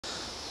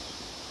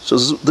So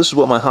this is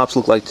what my hops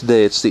look like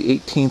today. It's the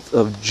 18th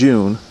of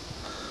June.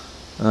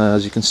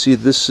 As you can see,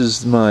 this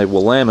is my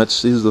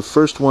Willamettes. These are the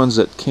first ones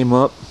that came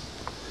up.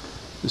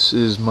 This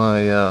is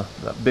my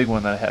that big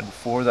one that I had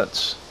before.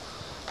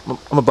 I'm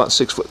about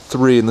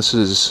 6'3", and this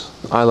is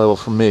eye level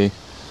for me.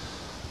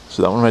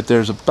 So that one right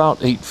there is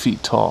about 8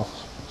 feet tall,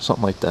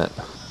 something like that.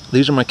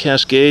 These are my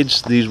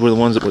Cascades. These were the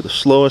ones that were the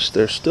slowest.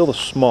 They're still the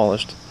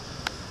smallest.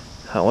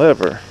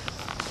 However,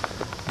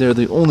 they're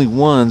the only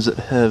ones that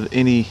have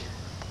any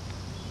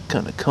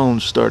kind of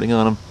cones starting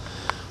on them.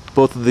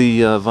 Both of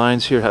the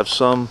vines here have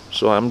some,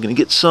 so I'm going to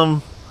get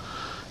some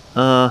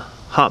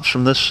hops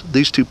from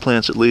these two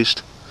plants at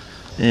least.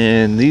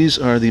 And these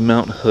are the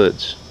Mountain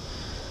Hoods.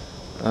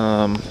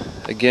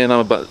 Again, I'm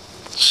about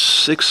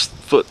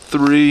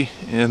 6'3",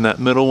 and that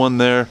middle one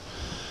there,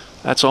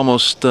 that's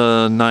almost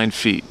 9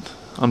 feet.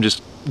 I'm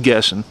just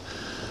guessing.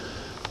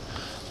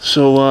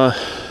 So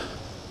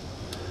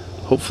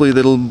hopefully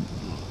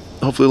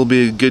it'll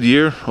be a good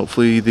year.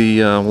 Hopefully the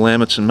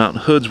Willamettes and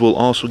Mountain Hoods will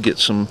also get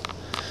some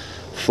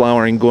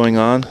flowering going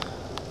on.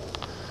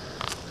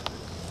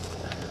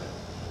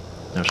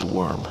 There's a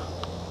worm.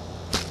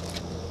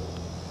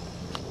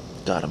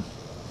 Got him.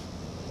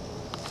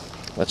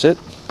 That's it.